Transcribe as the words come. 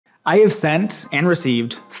I have sent and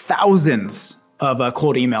received thousands of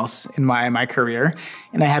cold emails in my career,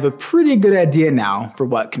 and I have a pretty good idea now for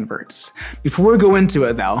what converts. Before we go into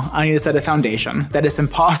it though, I need to set a foundation that it's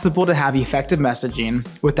impossible to have effective messaging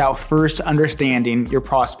without first understanding your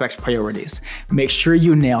prospect's priorities. Make sure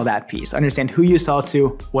you nail that piece. Understand who you sell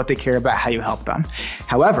to, what they care about, how you help them.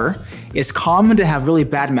 However, it's common to have really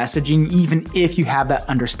bad messaging even if you have that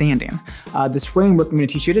understanding. This framework I'm going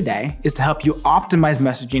to teach you today is to help you optimize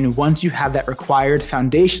messaging once you have that required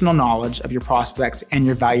foundational knowledge of your prospects and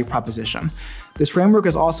your value proposition. This framework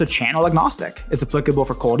is also channel agnostic. It's applicable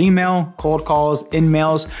for cold email, cold calls,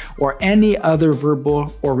 in-mails, or any other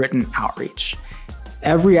verbal or written outreach.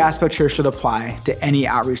 Every aspect here should apply to any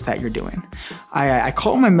outreach that you're doing. I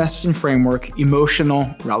call my messaging framework emotional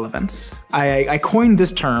relevance. I coined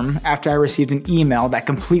this term after I received an email that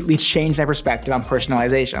completely changed my perspective on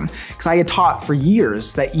personalization, because I had taught for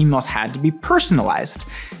years that emails had to be personalized.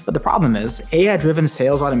 But the problem is, AI-driven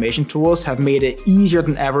sales automation tools have made it easier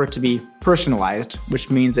than ever to be personalized, which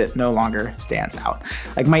means it no longer stands out.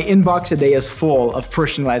 Like my inbox today is full of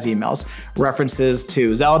personalized emails, references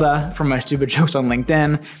to Zelda from my stupid jokes on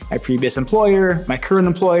LinkedIn, my previous employer, my current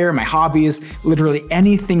employer, my hobbies, literally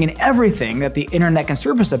anything and everything that the internet can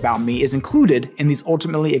surface about me is included in these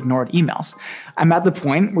ultimately ignored emails. I'm at the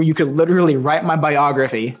point where you could literally write my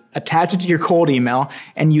biography, attach it to your cold email,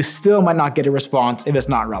 and you still might not get a response if it's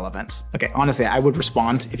not relevant. Okay, honestly, I would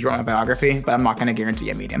respond if you wrote my biography, but I'm not gonna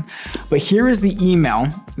guarantee a medium. But here is the email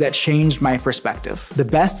that changed my perspective. The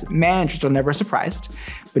best managers are never surprised,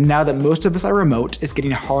 but now that most of us are remote, it's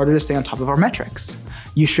getting harder to stay on top of our metrics.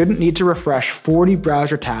 You shouldn't need to refresh 40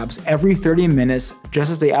 browser tabs every 30 minutes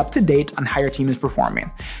just to stay up to date on how your team is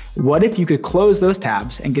performing. What if you could close those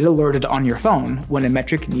tabs and get alerted on your phone when a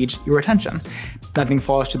metric needs your attention? Nothing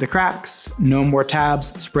falls through the cracks, no more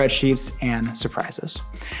tabs, spreadsheets, and surprises.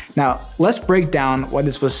 Now, let's break down why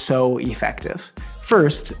this was so effective.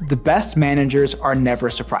 First, the best managers are never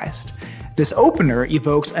surprised. This opener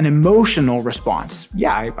evokes an emotional response.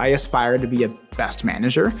 Yeah, I aspire to be a best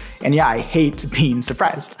manager, and yeah, I hate being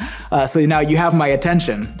surprised. So now you have my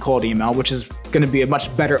attention, cold email, which is gonna be a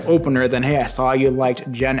much better opener than, hey, I saw you liked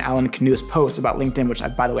Jen Allen Canoe's post about LinkedIn, which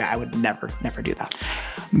by the way, I would never do that.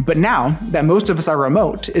 But now that most of us are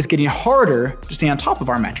remote, it's getting harder to stay on top of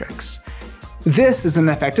our metrics. This is an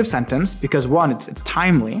effective sentence because one, it's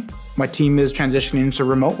timely. My team is transitioning to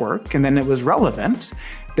remote work, and then it was relevant.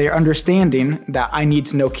 They're understanding that I need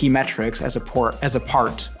to know key metrics as a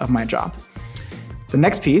part of my job. The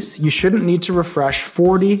next piece, you shouldn't need to refresh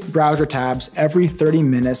 40 browser tabs every 30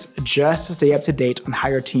 minutes just to stay up to date on how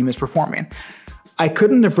your team is performing. I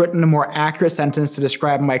couldn't have written a more accurate sentence to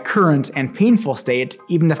describe my current and painful state,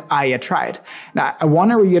 even if I had tried. Now, I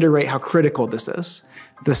want to reiterate how critical this is.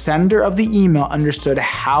 The sender of the email understood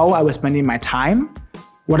how I was spending my time,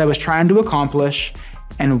 what I was trying to accomplish,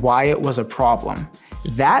 and why it was a problem.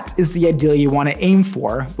 That is the ideal you want to aim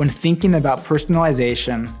for when thinking about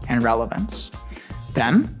personalization and relevance.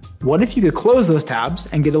 Then, what if you could close those tabs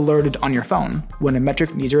and get alerted on your phone when a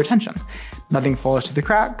metric needs your attention? Nothing falls through the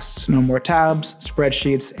cracks, no more tabs,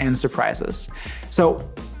 spreadsheets, and surprises. So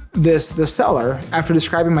the seller, after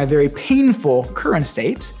describing my very painful current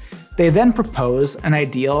state, they then propose an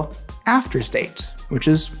ideal after state, which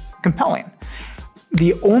is compelling.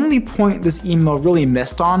 The only point this email really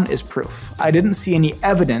missed on is proof. I didn't see any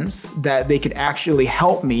evidence that they could actually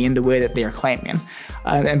help me in the way that they are claiming.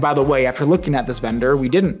 And by the way, after looking at this vendor, we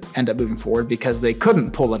didn't end up moving forward because they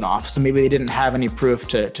couldn't pull it off, so maybe they didn't have any proof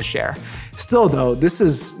to share. Still though, this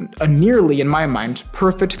is a nearly, in my mind,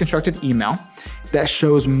 perfect constructed email that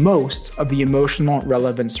shows most of the emotional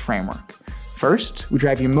relevance framework. First, we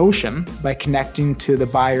drive emotion by connecting to the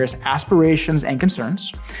buyer's aspirations and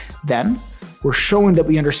concerns. Then, we're showing that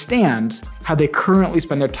we understand how they currently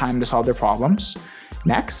spend their time to solve their problems.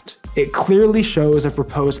 Next, it clearly shows a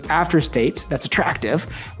proposed after state that's attractive.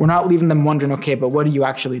 We're not leaving them wondering, okay, but what do you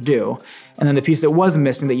actually do? And then the piece that was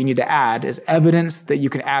missing that you need to add is evidence that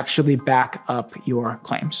you can actually back up your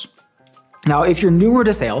claims. Now, if you're newer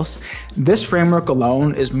to sales, this framework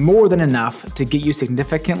alone is more than enough to get you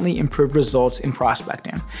significantly improved results in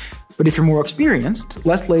prospecting. But if you're more experienced,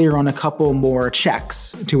 let's layer on a couple more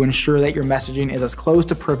checks to ensure that your messaging is as close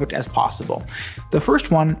to perfect as possible. The first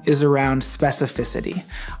one is around specificity.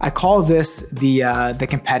 I call this the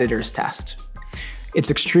competitor's test. It's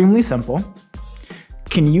extremely simple.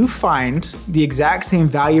 Can you find the exact same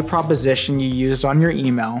value proposition you used on your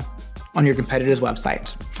email on your competitor's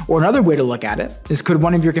website? Or another way to look at it is, could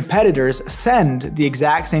one of your competitors send the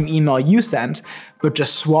exact same email you sent, but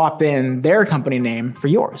just swap in their company name for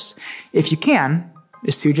yours? If you can,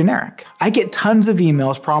 is too generic. I get tons of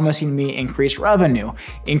emails promising me increased revenue,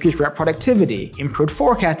 increased rep productivity, improved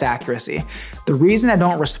forecast accuracy. The reason I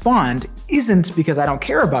don't respond isn't because I don't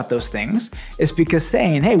care about those things. It's because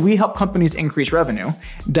saying, hey, we help companies increase revenue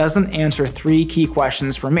doesn't answer 3 key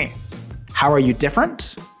questions for me. How are you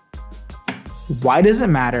different? Why does it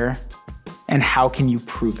matter? And how can you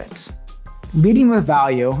prove it? Leading with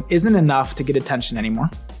value isn't enough to get attention anymore.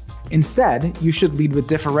 Instead, you should lead with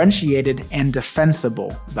differentiated and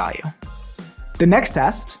defensible value. The next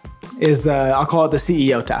test is I'll call it the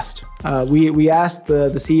CEO test. We asked the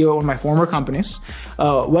CEO of one of my former companies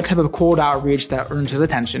what type of cold outreach that earns his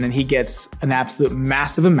attention, and he gets an absolute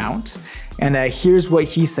massive amount. And here's what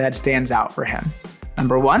he said stands out for him.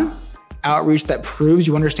 Number 1, outreach that proves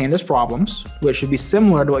you understand his problems, which should be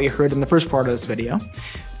similar to what you heard in the first part of this video.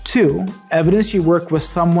 2, evidence you work with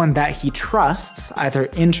someone that he trusts, either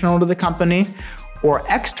internal to the company or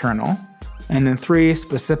external. And then 3,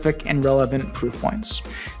 specific and relevant proof points.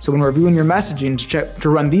 So when reviewing your messaging, to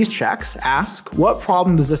run these checks, ask, what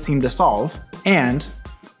problem does this seem to solve? And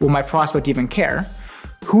will my prospect even care?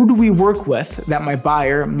 Who do we work with that my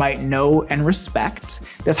buyer might know and respect?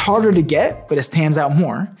 That's harder to get, but it stands out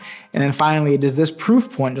more. And then finally, does this proof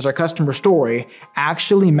point, does our customer story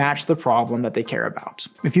actually match the problem that they care about?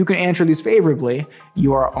 If you can answer these favorably,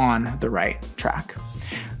 you are on the right track.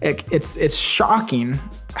 It's shocking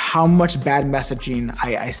how much bad messaging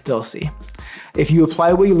I still see. If you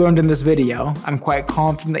apply what you learned in this video, I'm quite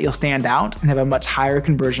confident that you'll stand out and have a much higher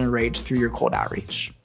conversion rate through your cold outreach.